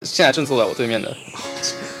现在正坐在我对面的。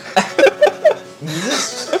你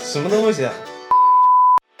这什么东西啊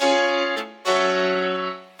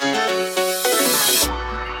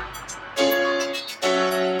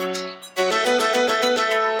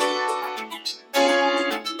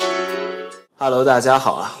？Hello， 大家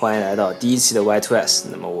好啊，欢迎来到第一期的 Y2S。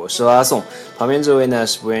那么我是阿宋，旁边这位呢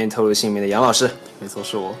是不愿意透露姓名的杨老师。没错，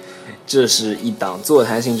是我。这是一档座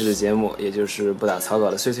谈性质的节目，也就是不打草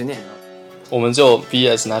稿的碎碎念。我们就 be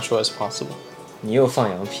as natural as possible。你又放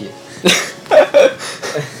羊屁。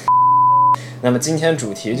那么今天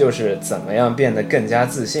主题就是怎么样变得更加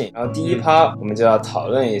自信。然后第一趴我们就要讨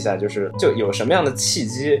论一下，就有什么样的契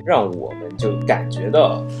机让我们就感觉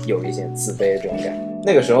到有一点自卑这种感觉。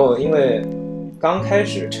那个时候因为刚开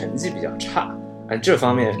始成绩比较差，这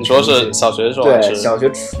方面你说是小学的时候？对，小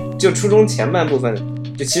学就初中前半部分，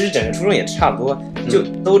就其实整个初中也差不多，就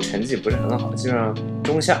都成绩不是很好，基本上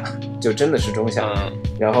中下，就真的是中下。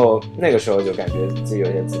然后那个时候就感觉自己有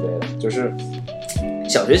点自卑了，就是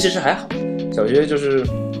小学其实还好，小学就是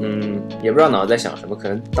也不知道脑子在想什么，可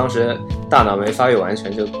能当时大脑没发育完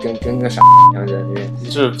全，就跟个傻一样在那边，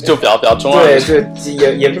就比较中二。对，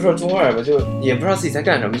也不是说中二吧，就也不知道自己在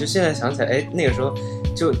干什么。就现在想起来，哎，那个时候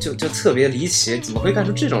就特别离奇，怎么会干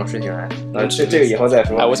出这种事情来？这个以后再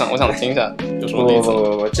说。我想听一下有什么例子。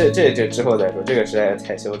不，这之后再说，这个实在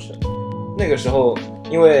太羞耻了。那个时候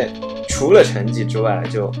因为除了成绩之外，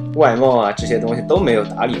就外貌啊这些东西都没有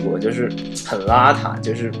打理过，就是很邋遢，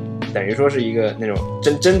就是等于说是一个那种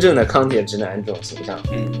真正的钢铁直男这种形象。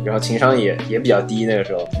然后情商也比较低，那个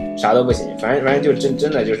时候啥都不行，反正就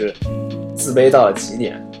真的就是自卑到了极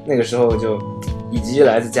点。那个时候就以及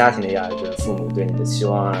来自家庭的压力，就是父母对你的期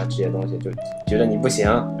望啊这些东西，就觉得你不行，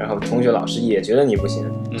然后同学老师也觉得你不行，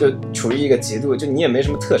就处于一个极度，就你也没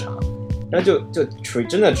什么特长，然后就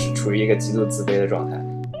真的处于一个极度自卑的状态。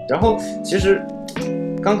然后其实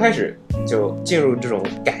刚开始就进入这种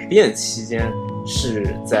改变期间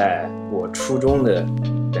是在我初中的，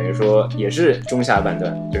等于说也是中下半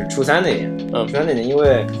段，就是初三那年。初三那年，因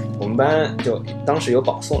为我们班就当时有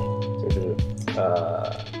保送，就是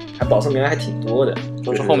还保送名额还挺多的，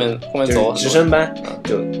就是后面走直升班，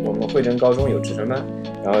就我们惠珍高中有直升班，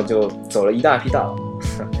然后就走了一大批大佬。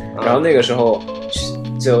然后那个时候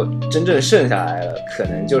就真正剩下来了，可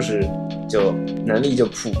能就能力就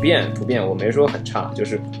普遍，我没说很差，就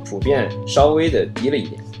是普遍稍微的低了一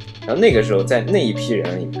点。然后那个时候在那一批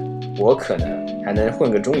人里面，我可能还能混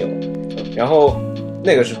个中游。然后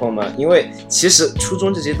那个时候嘛，因为其实初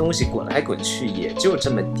中这些东西滚来滚去也就这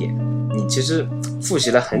么点，你其实复习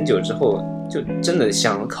了很久之后，就真的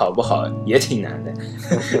想考不好也挺难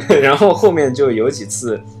的。然后后面就有几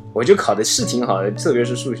次我就考的是挺好的，特别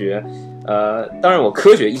是数学。当然我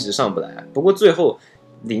科学一直上不来，不过最后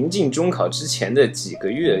临近中考之前的几个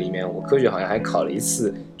月里面，我科学好像还考了一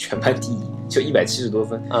次全班第一，就170多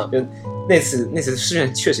分。就那次试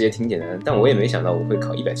卷确实也挺简单的，但我也没想到我会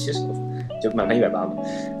考170多分，就满分180嘛。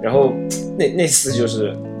然后那次就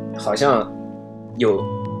是好像有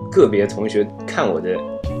个别同学看我的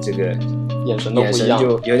这个眼神都不一样，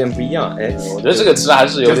就有点不一样。哎，我觉得这个其实还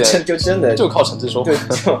是有点就真的就靠成绩说话。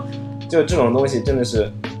就这种东西真的是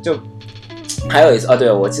就。还有一次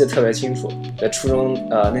对，我记得特别清楚，在初中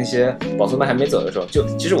那些保送班还没走的时候，就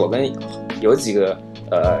其实我跟有几个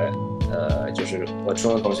就是我初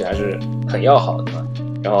中的同学还是很要好的嘛。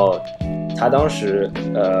然后他当时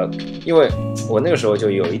因为我那个时候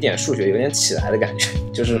就有一点数学有点起来的感觉，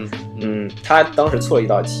就是他当时错了一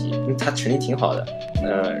道题，他成绩挺好的，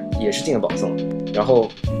也是进了保送，然后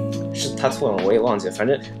是他错了我也忘记了，反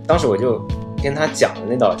正当时我就跟他讲了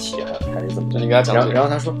那道题还是怎么着，你跟他讲，然后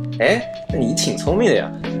他说，哎，那你挺聪明的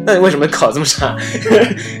呀，那你为什么考这么差？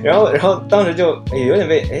然后当时就也有点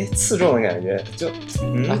被刺中的感觉，就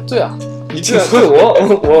对啊，你这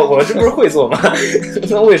我这不是会做吗？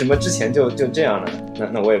那为什么之前就这样呢？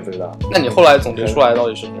那我也不知道。那你后来总结出来到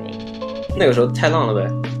底是什么原因？那个时候太浪了呗，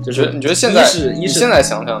就是你觉得现在你现在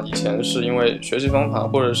想想，以前是因为学习方法，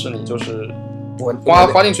或者是你就是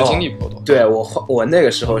花进去精力不够多。对，我那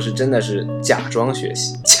个时候是真的是假装学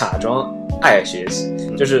习，假装爱学习，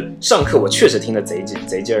就是上课我确实听得贼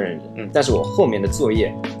劲认真，但是我后面的作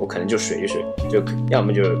业我可能就水一水，就要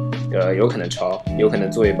么就有可能抄，有可能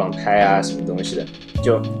作业帮拍啊什么东西的，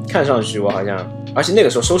就看上去我好像，而且那个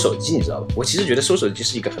时候收手机你知道吧？我其实觉得收手机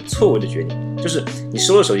是一个很错误的决定，就是你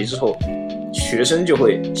收了手机之后，学生就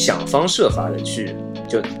会想方设法的去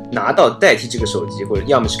就拿到代替这个手机，或者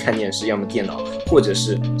要么是看电视，要么电脑，或者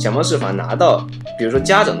是想方设法拿到比如说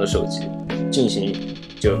家长的手机进行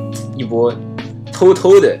就一波偷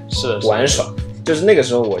偷的玩耍。就是那个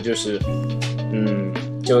时候我就是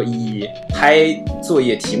就以拍作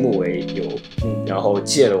业题目为由，然后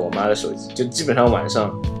借了我妈的手机，就基本上晚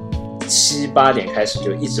上7、8点开始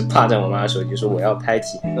就一直霸占我妈的手机，说我要拍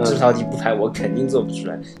题，这套题不拍我肯定做不出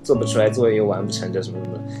来，作业又完不成，这什么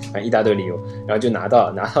什么，反正一大堆理由，然后就拿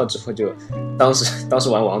到之后就当时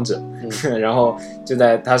玩王者，然后就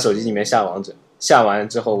在他手机里面下王者。下完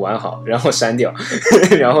之后玩好，然后删掉，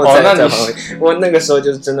然后再还回。我那个时候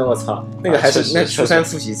就是真的，我操，那个还是那初3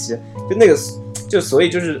复习期，就那个所以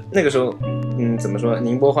就是那个时候，怎么说？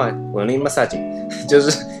宁波话文林 massage， 就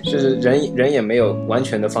是人也没有完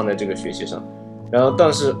全的放在这个学习上，然后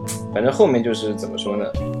但是反正后面就是怎么说呢，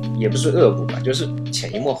也不是恶补吧，就是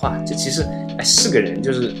潜移默化，就其实是个人，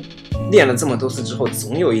就是练了这么多次之后，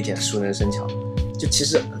总有一点熟能生巧，就其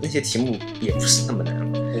实那些题目也不是那么难了。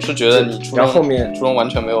你是觉得你初中完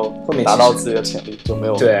全没有达到自己的潜力，就没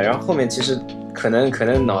有对，然后后面其实可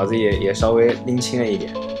能脑子也稍微拎清了一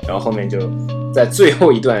点，然后后面就在最后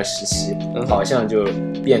一段时期，好像就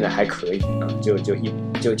变得还可以啊，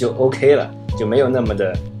就 OK 了，就没有那么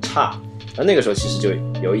的差。然后那个时候其实就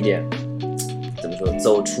有一点怎么说，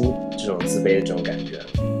走出这种自卑的这种感觉，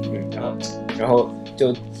然后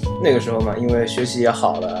就那个时候嘛，因为学习也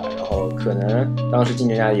好了，然后可能当时竞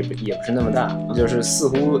争压力也不是那么大，就是似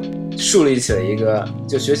乎树立起了一个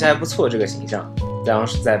就学习还不错这个形象，当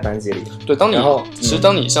时在班级里。对，其实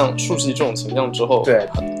当你像树立这种形象之后，对，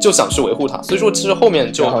就想去维护它，所以说其实后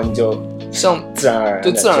面然后你就像自然而然，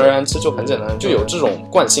对，自然而然其实就很简单，就有这种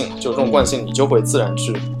惯性，你就会自然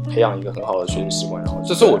去培养一个很好的学习习惯，然后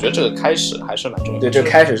所以我觉得这个开始还是蛮重要的。对，这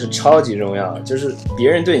开始是超级重要的，就是别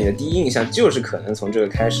人对你的第一印象就是可能从这个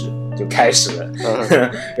开始就开始了，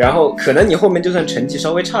然后可能你后面就算成绩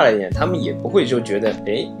稍微差了一点，他们也不会就觉得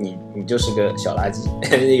你就是个小垃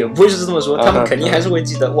圾，也不会是这么说，他们肯定还是会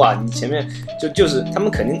记得哇，你前面就是他们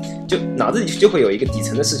肯定就脑子里就会有一个底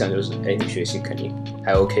层的思想，就是你学习肯定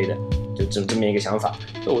还 OK 的，就这么一个想法。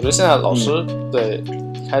我觉得现在老师对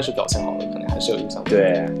一开始表现好的肯定还是有影响，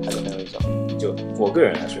对，还是很有影响。就我个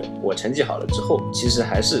人来说，我成绩好了之后，其实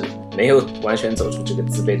还是没有完全走出这个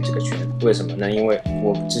自卑的这个圈。为什么呢？因为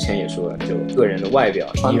我之前也说了，就个人的外表、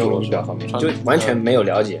仪容仪表方面，就完全没有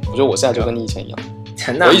了解。我觉得我现在就跟你以前一样，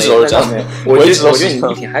我一直都是这样。我觉得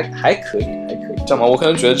你衣品还可以。这样吗？我可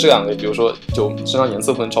能觉得这两个，比如说，就身上颜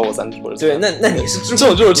色不能超过30%或者。对，那你是这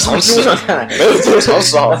种就是常识上看来没有这个常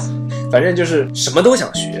识好。反正就是什么都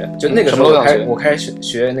想学，就那个时候我开始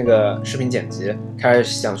学那个视频剪辑，开始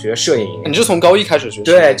想学摄影。你是从高1开始学？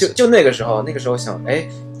对，就那个时候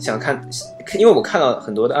想看，因为我看到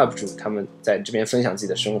很多的 UP 主他们在这边分享自己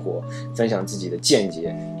的生活，分享自己的见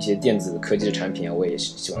解，一些电子科技的产品啊，我也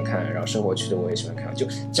喜欢看，然后生活区的我也喜欢看，就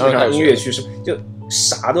基本上音乐区是就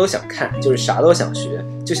啥都想看，就是啥都想学，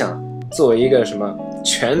就想作为一个什么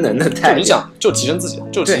全能的代表，你想就提升自己，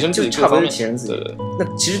就提升自己，差不多是提升自己。对，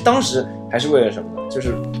那其实当时还是为了什么呢？就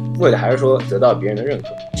是为了还是说得到别人的认可。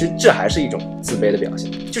其实这还是一种自卑的表现。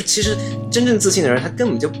就其实真正自信的人，他根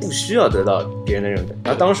本就不需要得到别人的认可。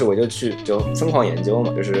然后当时我就疯狂研究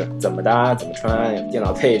嘛，就是怎么搭、怎么穿、电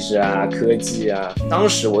脑配置啊、科技啊。当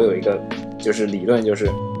时我有一个就是理论，就是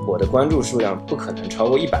我的关注数量不可能超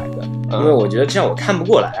过100个，因为我觉得这样我看不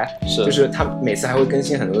过来。是，就是他每次还会更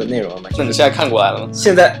新很多的内容嘛。那你现在看过来了吗？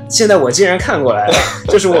现在我竟然看过来了，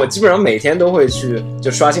就是我基本上每天都会去就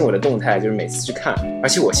刷新我的动态，就是每次去看，而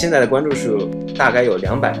且我现在的关注数大概有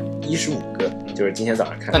215个，就是今天早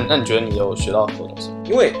上看。那你觉得你有学到很多东西？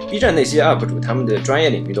因为 B 站那些 UP 主他们的专业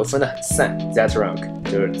领域都分得很散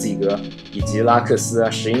 ，ZRank 就是 Z 哥以及拉克斯啊、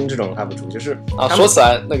石英这种 UP 主，就是说起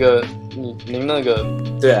来那个您那个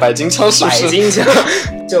对百金枪是不是？百金枪，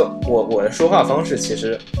就我的说话方式其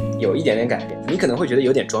实有一点点改变，你可能会觉得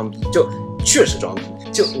有点装逼，就确实装逼，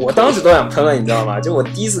就我当时都想喷了，你知道吗？就我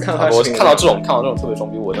第一次看他视频，我看到这种特别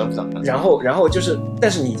装逼，我真不想看。然后就是，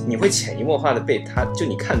但是你会潜移默化的被他，就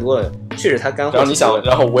你看多了，确实他干货。然后你想，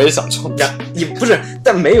然后我也想装逼，你不是，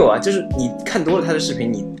但没有啊，就是你看多了他的视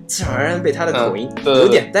频，你自然而然被他的口音有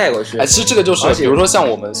点带过去。其实这个就是，比如说像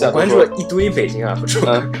我们现在关注了一堆北京UP主，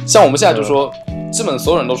像我们现在就说，基本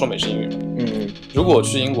所有人都说美式英语。如果我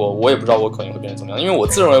去英国，我也不知道我口音会变成怎么样，因为我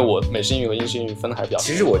自认为我美式英语和英式英语分的还比较。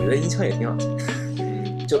其实我觉得音腔也挺好听。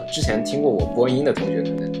就之前听过我播音的同学可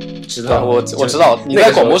能知道，我知道你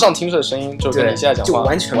在广播上听的声音，就跟你现在讲话就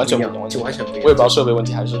完全不一样，就完全不一样。我也不知道设备问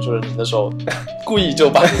题还是就是你那时候故意就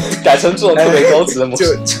把改成这种特别高级的模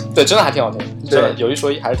式。对，真的还挺好听，真的有一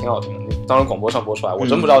说一还是挺好听的。你当时广播上播出来，我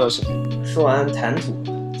真不知道这事情。说完谈吐，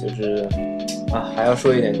就是还要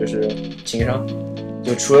说一点就是情商。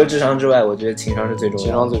就除了智商之外，我觉得情商是最重要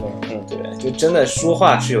的。情商最重要。对，就真的说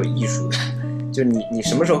话是有艺术的。就你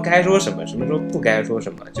什么时候该说什么，什么时候不该说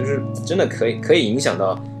什么，就是真的可以影响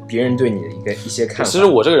到别人对你的一些看法。其实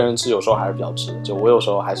我这个人其实有时候还是比较直，就我有时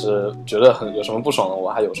候还是觉得有什么不爽的，我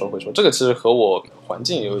还有时候会说。这个其实和我环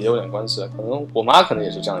境也有点关系，可能我妈可能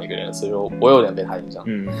也是这样一个人，所以说我有点被她影响。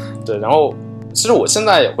对。然后其实我现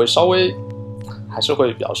在也会稍微还是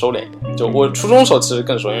会比较收敛一点。就我初中的时候其实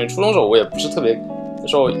更熟，因为初中的时候我也不是特别，有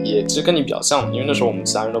时候也其实跟你比较像，因为那时候我们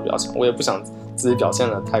其他人都比较强，我也不想自己表现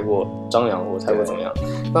的太过张扬或太过怎么样。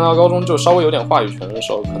但到高中就稍微有点话语权的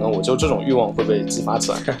时候，可能我就这种欲望会被激发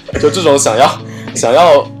起来，就这种想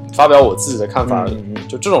要发表我自己的看法，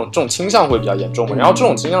就这种倾向会比较严重嘛。然后这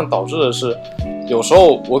种倾向导致的是，有时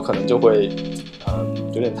候我可能就会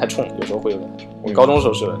有点太冲，有时候会有点太冲。我高中的时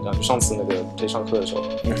候是有点这样，就上次那个陪上课的时候，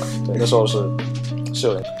对，那时候是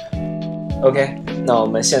有点。OK， 那我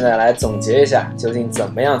们现在来总结一下，究竟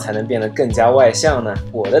怎么样才能变得更加外向呢？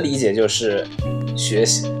我的理解就是学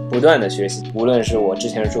习，不断的学习，无论是我之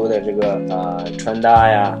前说的这个穿搭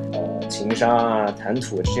呀、情商啊、谈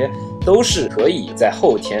吐，这些都是可以在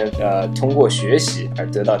后天通过学习而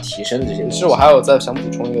得到提升的这些东西。其实我还有再想补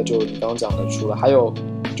充一个，就是你刚刚讲的，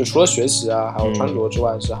除了学习啊，还有穿着之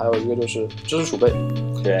外，是还有一个就是知识储备。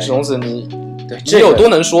对，这东西你有多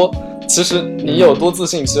能说，其实你有多自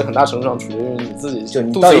信，其实很大程度上取决于你自己，就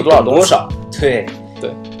你到底懂多少。对，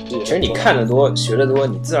其实你看得多，学得多，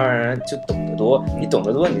你自然而然就懂得多。你懂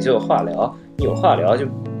得多，你就有话聊，你有话聊，就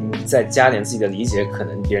你再加点自己的理解，可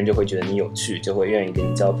能别人就会觉得你有趣，就会愿意跟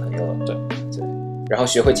你交朋友。对，然后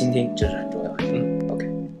学会倾听，这是很重要的。OK，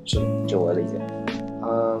 是，这我的理解。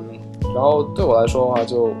然后对我来说的话，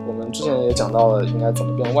就我们之前也讲到了应该怎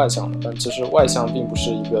么变外向的，但其实外向并不是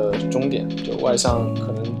一个终点，就外向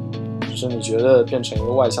可能只是你觉得变成一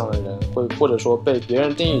个外向的人，或者说被别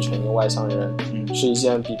人定义成一个外向的人，是一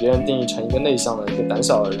件比别人定义成一个内向的、一个胆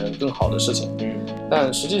小的人更好的事情。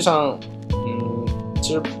但实际上，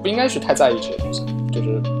其实不应该去太在意这些东西，就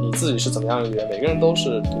是你自己是怎么样一个人，每个人都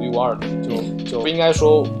是独一无二的，就不应该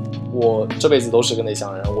说我这辈子都是个内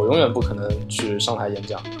向人，我永远不可能去上台演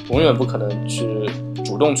讲，我永远不可能去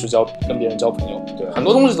主动去跟别人交朋友。对，很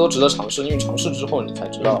多东西都值得尝试，因为尝试之后你才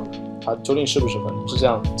知道它究竟适不适合你。是这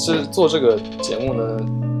样。其实做这个节目呢，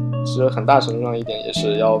其实很大程度上一点也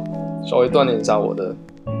是要稍微锻炼一下我的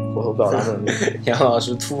口头表达能力。杨老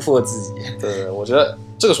师突破自己。对，我觉得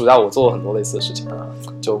这个暑假我做了很多类似的事情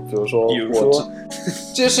就比如说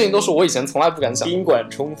这些事情都是我以前从来不敢想的。宾馆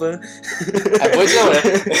冲分。不会这样人。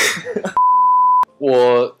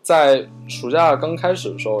我在暑假刚开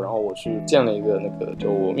始的时候，然后我去建了一个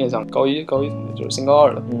就我面向高一同学，就是新高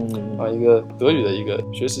二的，然后一个德语的一个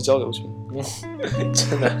学习交流群。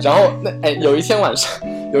真的。然后有一天晚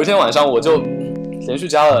上我就连续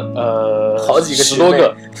加了好几个10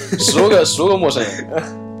多个陌生人。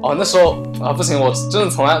那时候不行，我真的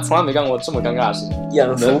从来没干过这么尴尬的事情，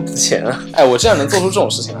艳福不浅啊！我竟然能做出这种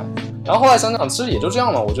事情来。然后后来想想，其实也就这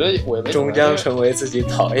样嘛。我觉得我也没终将成为自己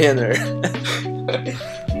讨厌的人。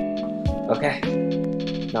OK，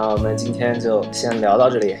 那我们今天就先聊到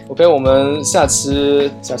这里。OK， 我们下期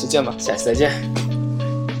见吧。下期再见。